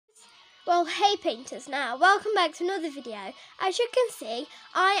Well, hey painters now, welcome back to another video. As you can see,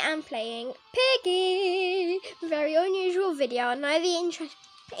 I am playing Piggy. Very unusual video. I know the intro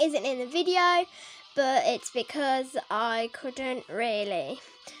isn't in the video, but it's because I couldn't really.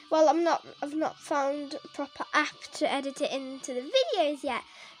 Well, I've not found a proper app to edit it into the videos yet.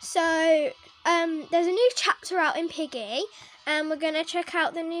 So, there's a new chapter out in Piggy, and we're gonna check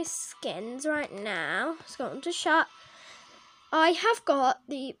out the new skins right now. Let's go on to shop. I have got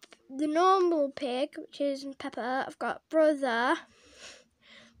the normal pig, which is Pepper. I've got Brother.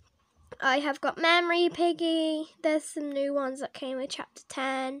 I have got Memory Piggy. There's some new ones that came with Chapter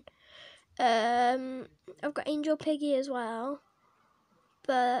 10. I've got Angel Piggy as well.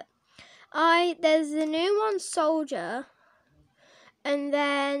 But there's the new one, Soldier. And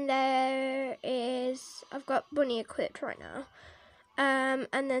then I've got Bunny equipped right now. And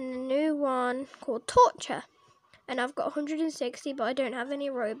then the new one called Torture. And I've got 160, but I don't have any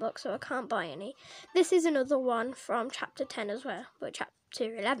Roblox, so I can't buy any. This is another one from Chapter 10 as well, but Chapter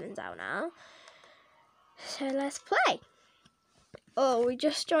 11's out now. So let's play. Oh, we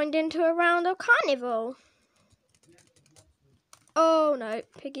just joined into a round of Carnival. Oh no,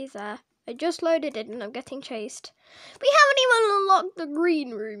 Piggy's there. I just loaded it and I'm getting chased. We haven't even unlocked the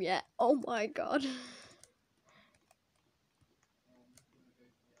green room yet. Oh my god.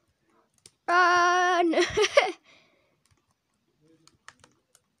 Run!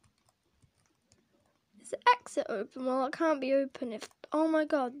 The exit open? Well, it can't be open if... Oh my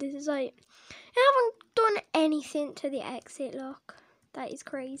god, this is like... I haven't done anything to the exit lock. That is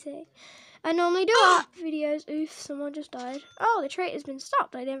crazy. I normally do art videos. Oof, someone just died. Oh, the traitor's been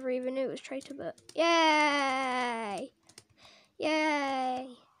stopped. I never even knew it was traitor, but... Yay! Yay!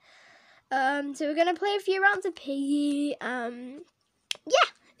 So we're going to play a few rounds of Piggy. Yeah,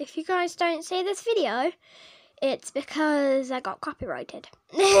 if you guys don't see this video... It's because I got copyrighted.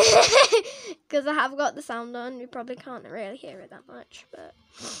 Because I have got the sound on. You probably can't really hear it that much. But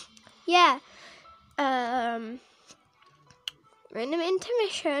yeah. We're in an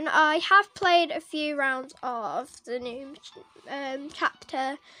intermission. I have played a few rounds of the new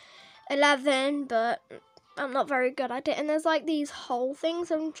chapter 11. But I'm not very good at it. And there's like these whole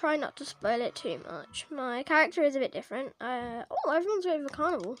things. I'm trying not to spoil it too much. My character is a bit different. Oh, everyone's over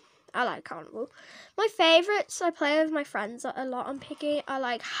Carnival. I like Carnival. My favourites, I play with my friends a lot on Piggy. I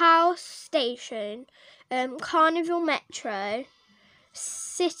like House, Station, Carnival Metro,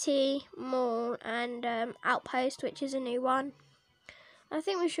 City, Mall, and Outpost, which is a new one. I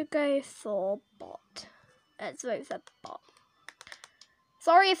think we should go for Bot. Let's vote for Bot.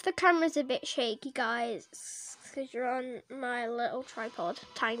 Sorry if the camera's a bit shaky, guys, because you're on my little tripod,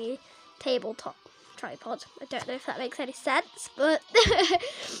 tiny tabletop tripod. I don't know if that makes any sense, but...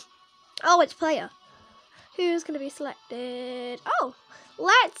 Oh, it's player. Who's going to be selected? Oh,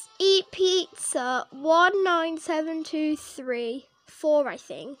 let's eat pizza. 197234, I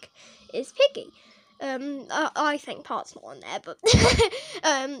think, is Piggy. I think Part's not on there, but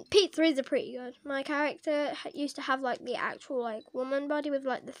pizza is a pretty good. My character used to have like the actual like woman body with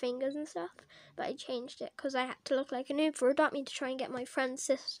like the fingers and stuff, but I changed it because I had to look like a noob for Adopt Me to try and get my friend's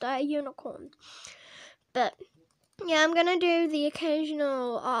sister a unicorn. But yeah, I'm gonna do the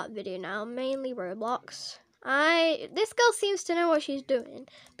occasional art video now, mainly Roblox. This girl seems to know what she's doing,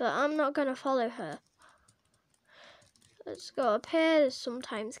 but I'm not gonna follow her. Let's go up here. There's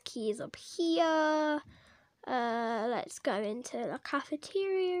sometimes keys up here. Let's go into the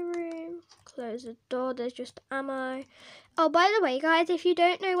cafeteria room. Close the door. There's just ammo. Oh, by the way, guys, if you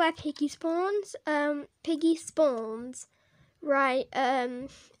don't know where Piggy spawns, right in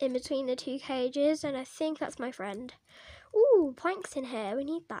between the two cages, and I think that's my friend. Ooh, planks in here. We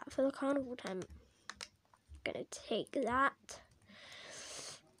need that for the carnival tent. Gonna take that.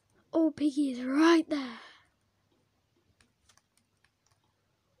 Oh, Piggy is right there.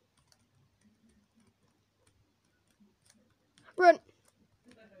 Run.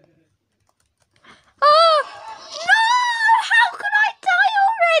 Oh no! How could I die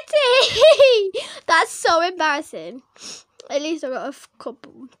already? That's so embarrassing. At least I got a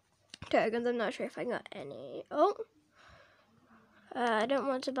couple tokens. I'm not sure if I got any. Oh. I don't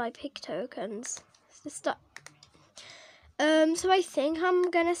want to buy pig tokens. Stop. So I think I'm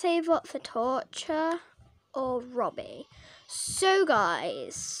going to save up for Torture or Robbie. So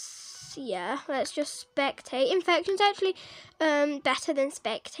guys, yeah, let's just spectate. Infection's actually better than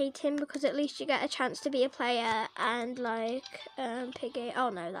spectating because at least you get a chance to be a player and like Piggy. Oh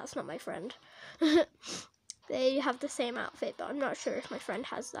no, that's not my friend. They have the same outfit, but I'm not sure if my friend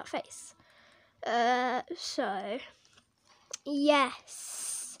has that face. So,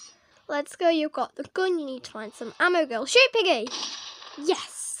 yes. Let's go. You've got the gun. You need to find some ammo, girl. Shoot, Piggy!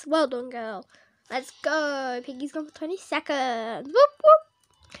 Yes. Yes, well done, girl. Let's go. Piggy's gone for 20 seconds. Whoop,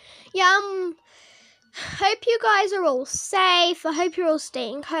 whoop. Yeah, hope you guys are all safe. I hope you're all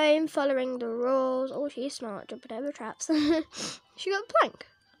staying home, following the rules. Oh, she's smart, jumping over traps. She got the plank.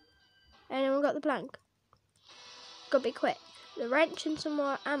 Anyone got the plank? Gotta be quick. The wrench and some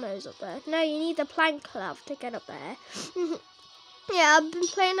more ammo's up there. No, you need the plank, love, to get up there. Yeah, I've been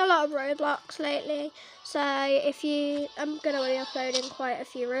playing a lot of Roblox lately. So I'm going to be uploading quite a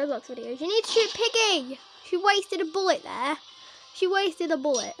few Roblox videos. You need to shoot Piggy. She wasted a bullet there. She wasted a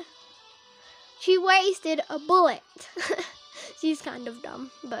bullet. She wasted a bullet. She's kind of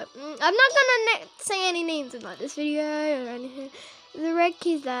dumb. But I'm not going to say any names about this video or anything. The red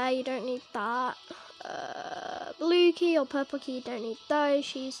key's there. You don't need that. Blue key or purple key, don't need those.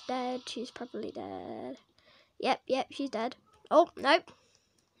 She's dead. She's probably dead. Yep, she's dead. Oh, nope.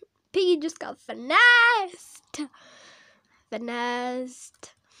 Piggy just got finessed.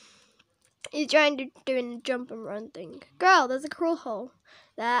 He's trying to do a jump and run thing. Girl, there's a crawl hole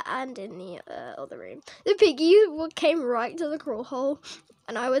there and in the other room. The piggy came right to the crawl hole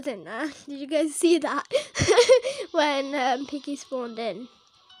and I was in there. Did you guys see that? When Piggy spawned in.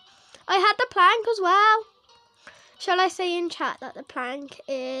 I had the plank as well. Shall I say in chat that the plank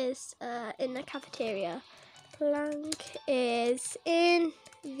is in the cafeteria? Plank is in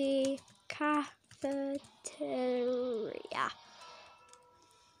the cafeteria.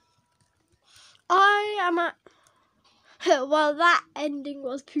 I am at... Well, that ending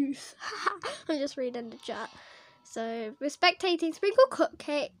was poof. I'm just reading the chat. So, we're spectating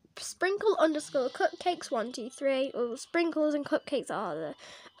sprinkle underscore cupcakes 1, 2, 3. Oh, sprinkles and cupcakes are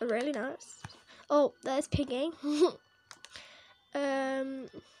really nice. Oh, there's Piggy.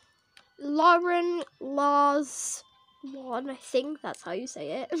 Lauren Lars 1, I think that's how you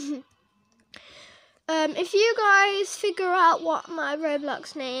say it. If you guys figure out what my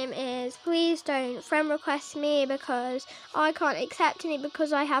Roblox name is, please don't friend request me because I can't accept any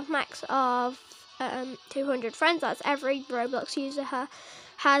because I have max of 200 friends. That's every Roblox user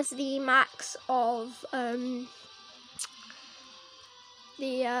has the max of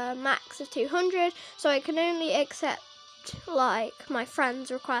max of 200, so I can only accept like my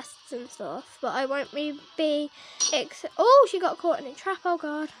friends' requests and stuff, but I won't be oh, she got caught in a trap. Oh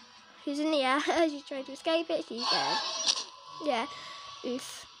god, she's in the air. She's trying to escape it. She's dead. Yeah,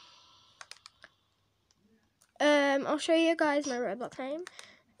 oof. I'll show you guys my Roblox name.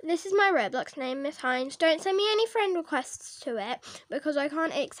 This is my Roblox name, Miss Hines. Don't send me any friend requests to it because I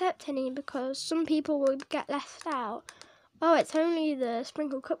can't accept any because some people will get left out. Oh, it's only the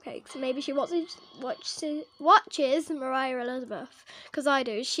sprinkle cupcakes. Maybe she watches Mariah Elizabeth, because I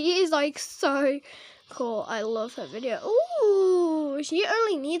do. She is like so cool. I love her video. Ooh, she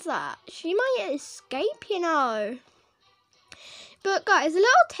only needs that. She might escape, you know. But guys, a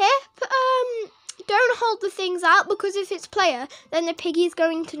little tip. Don't hold the things out because if it's player, then the piggy's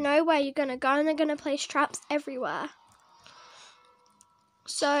going to know where you're going to go and they're going to place traps everywhere.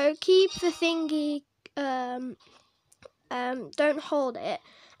 So keep the thingy... don't hold it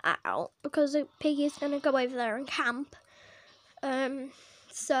out because the piggy's gonna go over there and camp.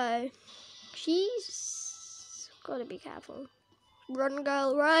 So she's gotta be careful. Run,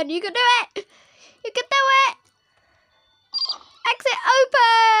 girl, run! You can do it! You can do it! Exit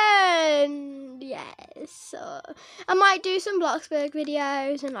open! Yes. So I might do some Bloxburg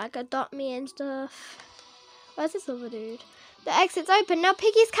videos and like adopt me and stuff. Where's this other dude? The exit's open now.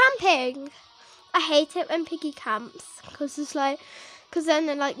 Piggy's camping. I hate it when Piggy camps because it's like, because then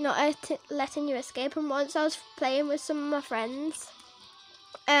they're like not letting you escape. And once I was playing with some of my friends,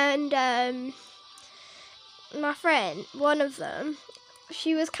 and my friend, one of them,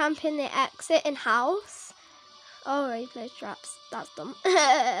 she was camping the exit in house. Oh, he plays traps. That's dumb.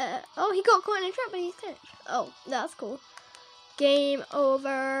 Oh, he got caught in a trap, but he's dead. Oh, that's cool. Game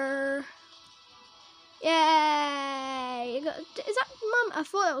over. Yay! Is that mum? I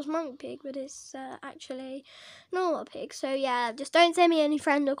thought that was Mummy Pig, but it's actually normal pig. So yeah, just don't send me any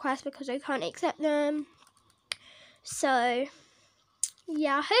friend requests because I can't accept them. So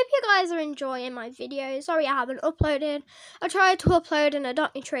yeah, I hope you guys are enjoying my videos. Sorry I haven't uploaded. I tried to upload an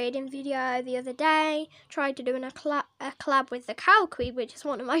Adopt Me Trading video the other day. Tried to do a collab with the Cow Queen, which is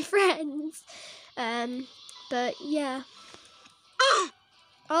one of my friends. But yeah.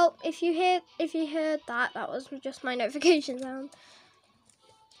 Oh, if you heard that was just my notification sound.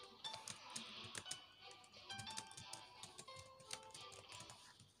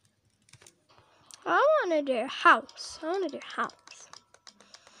 I want to do a house.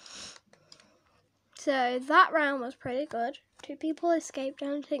 So that round was pretty good. 2 people escaped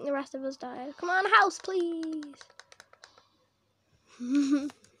and I think the rest of us died. Come on, house, please.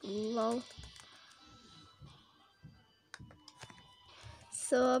 lol.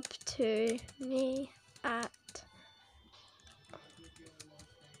 Sub to me at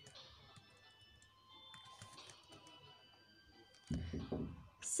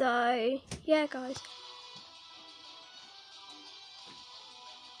so yeah guys.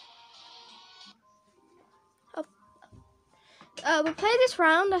 We'll play this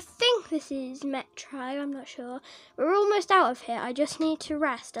round. I think this is Metro, I'm not sure. We're almost out of here. I just need to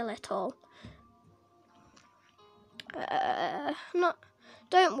rest a little.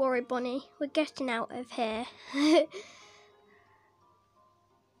 Don't worry, Bunny. We're getting out of here.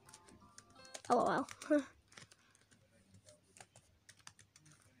 LOL.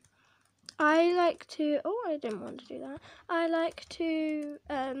 I like to, I didn't want to do that. I like to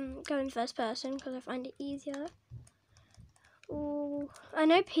go in first person because I find it easier. Oh, I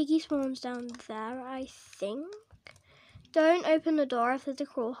know Piggy spawns down there, I think. Don't open the door if there's a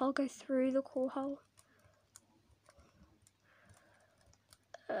crawl hole. Go through the crawl hole.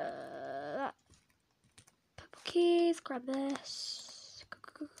 Purple keys, grab this.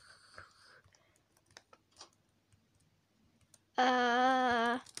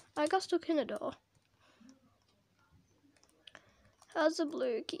 I got stuck in a door. How's the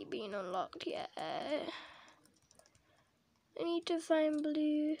blue key being unlocked? Yeah. I need to find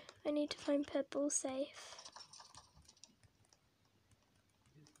blue. I need to find purple safe.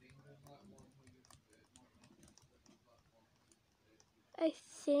 I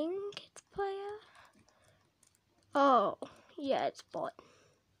think it's player. Oh, yeah, it's bot.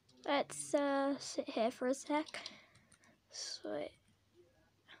 Let's sit here for a sec. Sweet.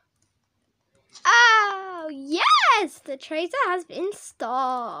 Oh, yes! The tracer has been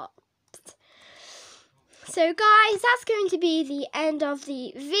stopped. So guys, that's going to be the end of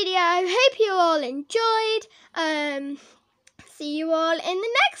the video. Hope you all enjoyed. See you all in the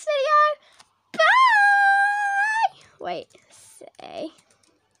next video. Bye! Wait, say.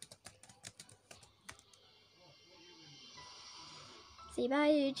 See you bye,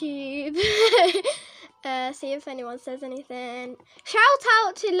 YouTube. See if anyone says anything. Shout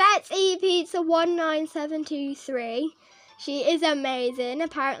out to Let's Eat Pizza 19723. She is amazing.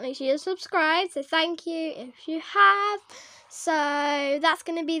 Apparently she is subscribed, so thank you if you have. So that's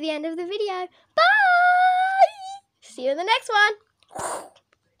going to be the end of the video. Bye! See you in the next one.